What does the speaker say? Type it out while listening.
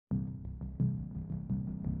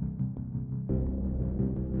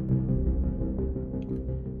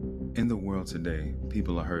In the world today,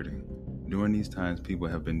 people are hurting. During these times, people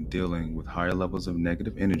have been dealing with higher levels of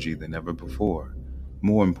negative energy than ever before.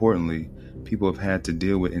 More importantly, people have had to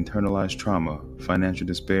deal with internalized trauma, financial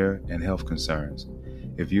despair, and health concerns.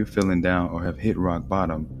 If you're feeling down or have hit rock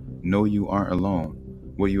bottom, know you aren't alone.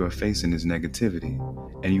 What you are facing is negativity,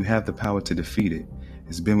 and you have the power to defeat it.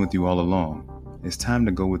 It's been with you all along. It's time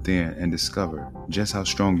to go within and discover just how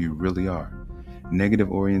strong you really are.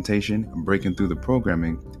 Negative Orientation: Breaking Through the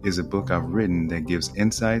Programming is a book I've written that gives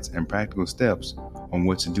insights and practical steps on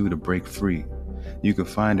what to do to break free. You can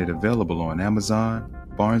find it available on Amazon,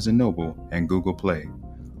 Barnes & Noble, and Google Play.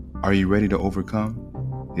 Are you ready to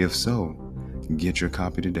overcome? If so, get your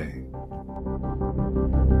copy today.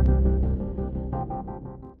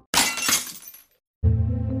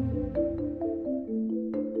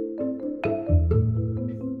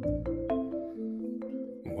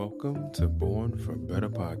 Welcome to Born for Better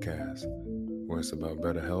Podcast, where it's about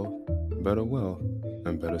better health, better wealth,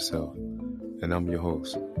 and better self. And I'm your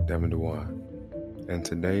host, Devin Dewan. And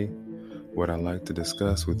today, what I'd like to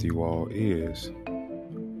discuss with you all is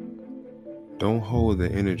don't hold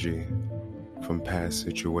the energy from past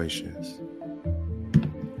situations.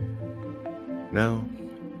 Now,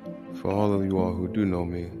 for all of you all who do know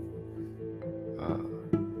me,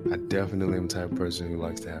 I definitely am the type of person who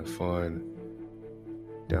likes to have fun,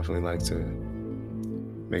 definitely like to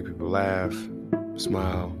make people laugh,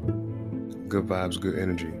 smile, good vibes, good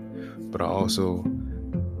energy. But I also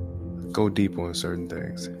go deep on certain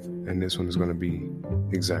things. And this one is going to be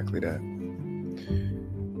exactly that.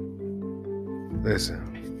 Listen,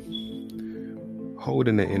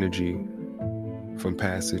 holding the energy from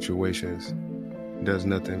past situations does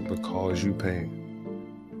nothing but cause you pain.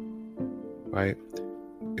 Right?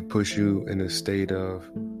 It puts you in a state of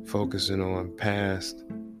focusing on past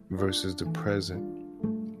versus the present.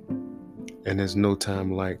 And there's no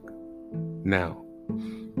time like now.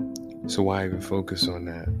 So why even focus on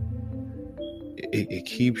that? It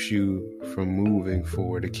keeps you from moving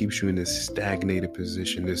forward. It keeps you in this stagnated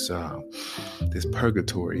position, this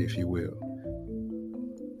purgatory, if you will.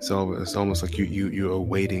 So it's almost like you're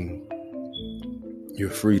awaiting your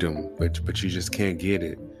freedom, but you just can't get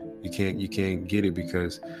it. You can't get it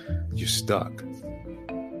because you're stuck.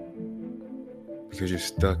 Because you're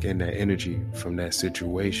stuck in that energy from that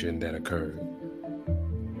situation that occurred.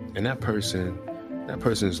 And that person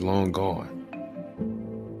is long gone.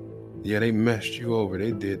 Yeah, they messed you over.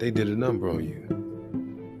 They did a number on you.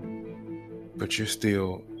 But you're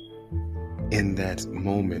still in that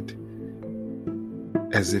moment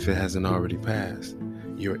as if it hasn't already passed.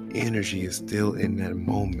 Your energy is still in that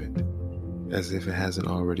moment as if it hasn't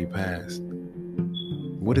already passed.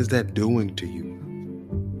 What is that doing to you?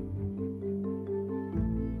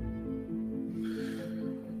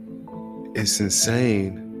 It's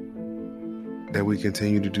insane that we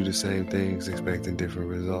continue to do the same things expecting different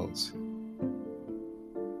results.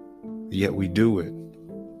 Yet we do it.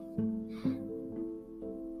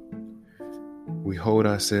 We hold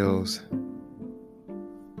ourselves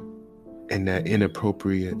in that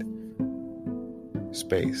inappropriate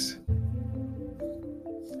space.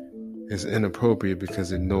 It's inappropriate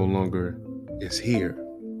because it no longer is here.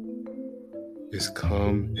 It's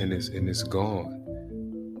come and it's gone.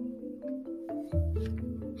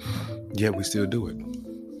 Yet we still do it.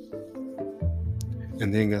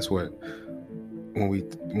 And then guess what? When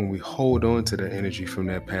we hold on to the energy from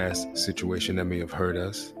that past situation that may have hurt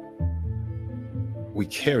us, we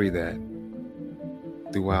carry that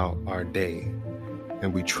throughout our day,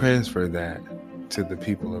 and we transfer that to the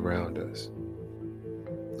people around us.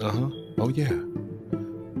 Oh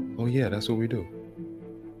yeah, that's what we do.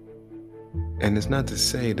 And it's not to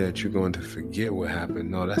say that you're going to forget what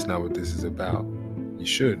happened. No, that's not what this is about. You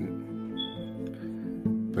shouldn't.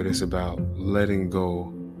 But it's about letting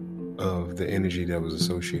go of the energy that was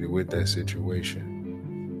associated with that situation.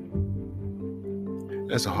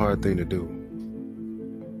 That's a hard thing to do.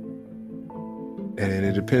 And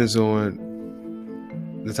it depends on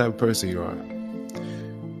the type of person you are.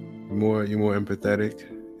 You're more empathetic,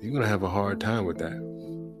 you're gonna have a hard time with that.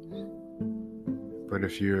 But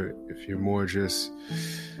if you're more just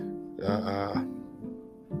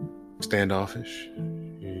standoffish,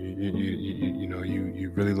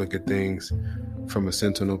 you really look at things from a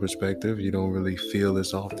sentinel perspective, you don't really feel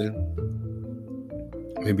this often,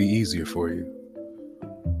 it may be easier for you.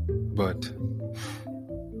 But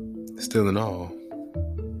still in all,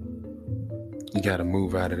 you got to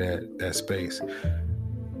move out of that space.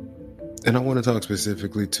 And I want to talk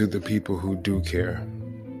specifically to the people who do care.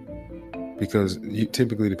 Because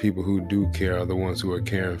typically the people who do care are the ones who are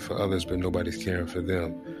caring for others, but nobody's caring for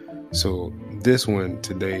them. So this one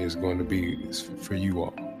today is going to be for you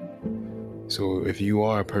all. So if you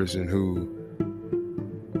are a person who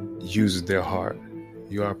uses their heart,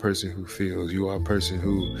 you are a person who feels, you are a person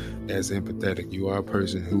who is empathetic, you are a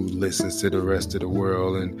person who listens to the rest of the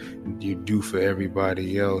world, and you do for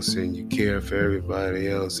everybody else, and you care for everybody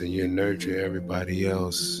else, and you nurture everybody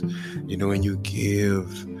else, and you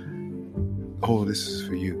give. Oh, this is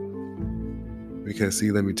for you. Because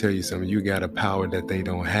see, let me tell you something, you got a power that they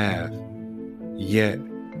don't have, yet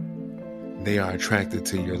they are attracted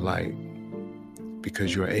to your light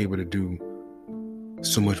because you're able to do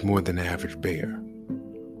so much more than the average bear.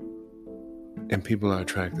 And people are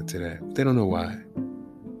attracted to that. They don't know why.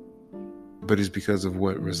 But it's because of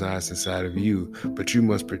what resides inside of you. But you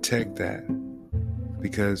must protect that,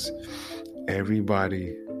 because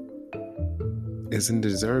everybody isn't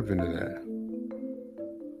deserving of that.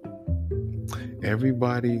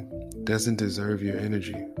 Everybody doesn't deserve your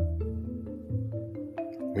energy.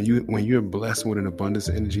 When you're blessed with an abundance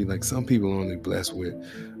of energy, like some people are only blessed with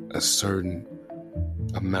a certain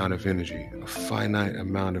amount of energy, a finite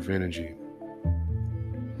amount of energy.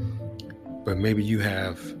 But maybe you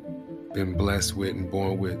have been blessed with and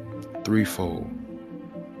born with threefold,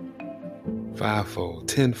 fivefold,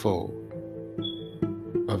 tenfold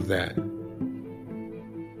of that.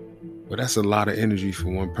 Well, that's a lot of energy for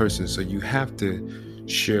one person. So you have to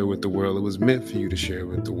share with the world. It was meant for you to share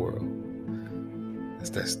with the world.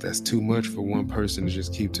 That's too much for one person to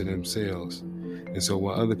just keep to themselves. And so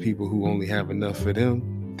while other people who only have enough for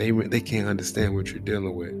them, they can't understand what you're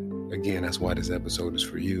dealing with. Again, that's why this episode is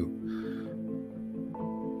for you.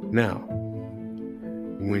 Now,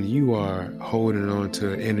 when you are holding on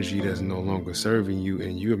to energy that's no longer serving you,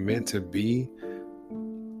 and you're meant to be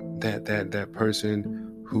that person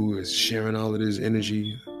who is sharing all of this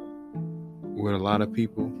energy with a lot of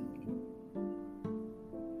people,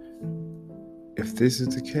 if this is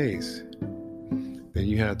the case, then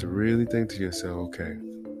you have to really think to yourself, okay,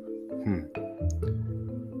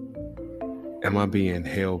 am I being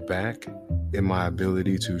held back in my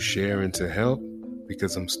ability to share and to help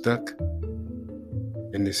because I'm stuck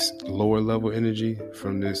in this lower level energy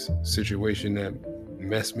from this situation that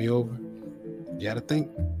messed me over? You gotta think,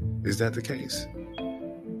 is that the case?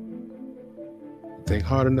 Think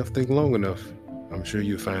hard enough, think long enough, I'm sure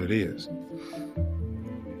you'll find it is.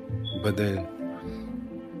 But then,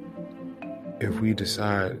 if we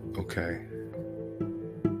decide, okay,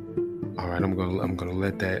 all right, I'm gonna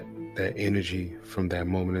let that energy from that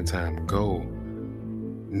moment in time go.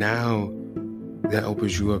 Now that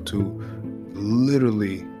opens you up to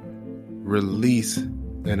literally release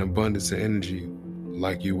an abundance of energy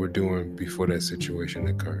like you were doing before that situation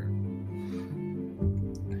occurred.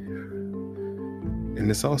 And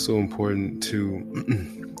it's also important to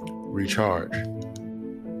recharge.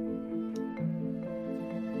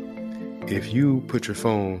 If you put your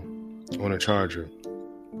phone on a charger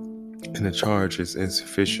and the charge is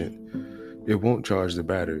insufficient, it won't charge the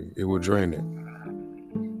battery. It will drain it.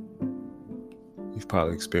 You've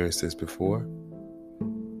probably experienced this before.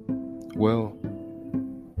 Well,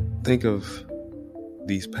 think of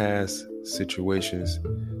these past situations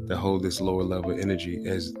that hold this lower level energy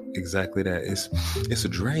as exactly that. It's a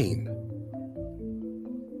drain.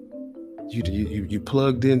 You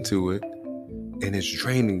plugged into it and it's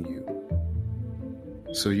draining you.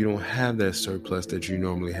 So you don't have that surplus that you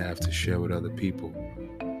normally have to share with other people.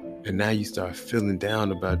 And now you start feeling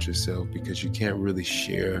down about yourself because you can't really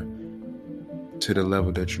share to the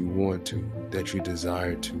level that you want to, that you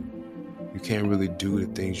desire to. You can't really do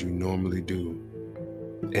the things you normally do.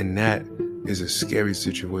 And that is a scary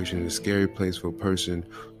situation, a scary place for a person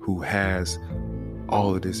who has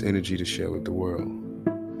all of this energy to share with the world.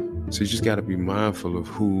 So you just got to be mindful of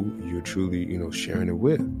who you're truly, sharing it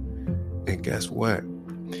with. And guess what?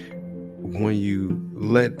 When you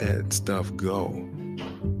let that stuff go,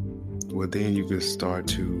 well, then you can start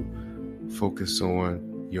to focus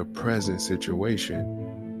on your present situation.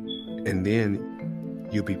 And then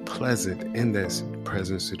you'll be pleasant in that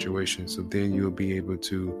present situation. So then you'll be able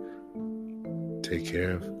to take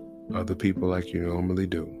care of other people like you normally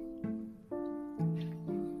do.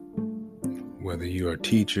 Whether you're a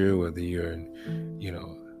teacher, whether you're a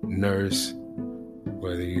nurse,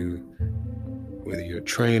 whether you're a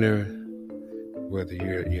trainer, whether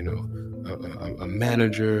you're, a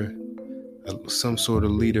manager, some sort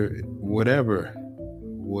of leader, whatever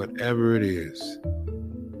it is,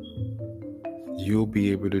 you'll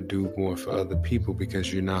be able to do more for other people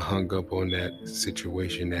because you're not hung up on that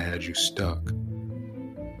situation that had you stuck.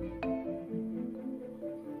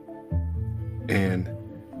 And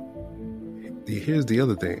here's the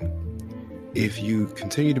other thing. if you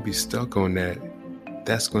continue to be stuck on that,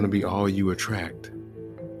 that's going to be all you attract.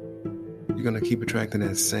 You're going to keep attracting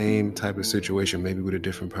that same type of situation, maybe with a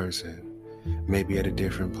different person, maybe at a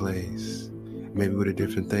different place, maybe with a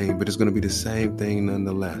different thing, but it's going to be the same thing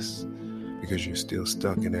nonetheless, because you're still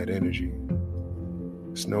stuck in that energy.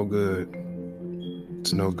 It's no good.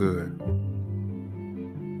 It's no good.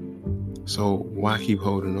 So why keep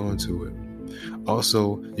holding on to it?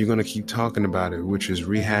 Also, you're going to keep talking about it, which is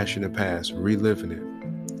rehashing the past, reliving it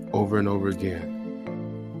over and over again.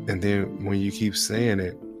 And then when you keep saying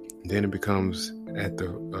it, then it becomes at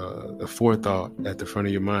the forethought at the front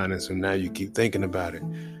of your mind. And so now you keep thinking about it.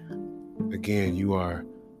 Again, you are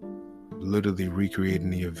literally recreating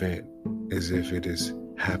the event as if it is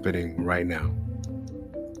happening right now.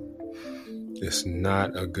 It's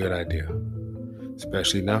not a good idea,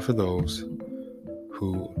 especially not for those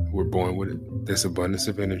who were born with this abundance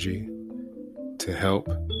of energy to help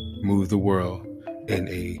move the world in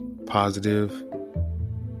a positive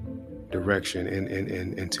direction and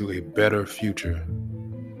into a better future.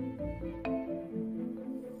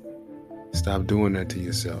 Stop doing that to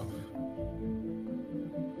yourself.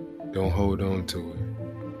 Don't hold on to it.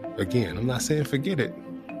 Again, I'm not saying forget it.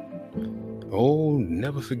 Oh,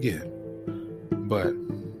 never forget. But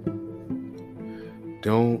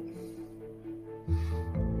don't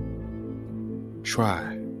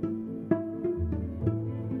try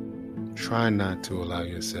not to allow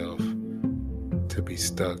yourself to be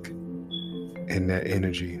stuck in that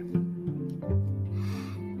energy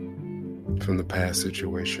from the past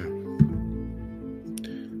situation.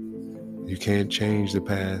 You can't change the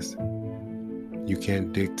past. You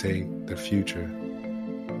can't dictate the future,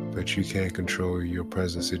 but you can control your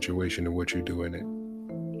present situation and what you do in it.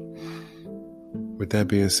 With that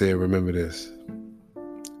being said, remember this.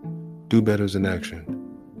 Do better as an action.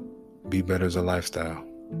 Be better as a lifestyle.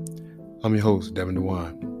 I'm your host, Devin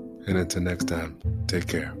Dewan. And until next time, take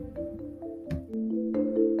care.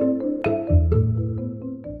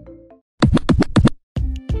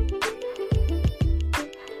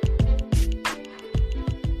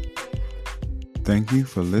 Thank you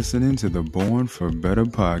for listening to the Born for Better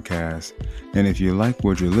podcast. And if you like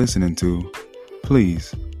what you're listening to,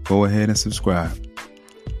 please go ahead and subscribe.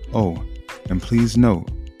 Oh, and please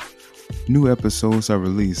note, new episodes are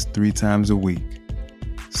released 3 times a week.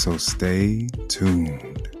 So stay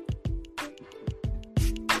tuned.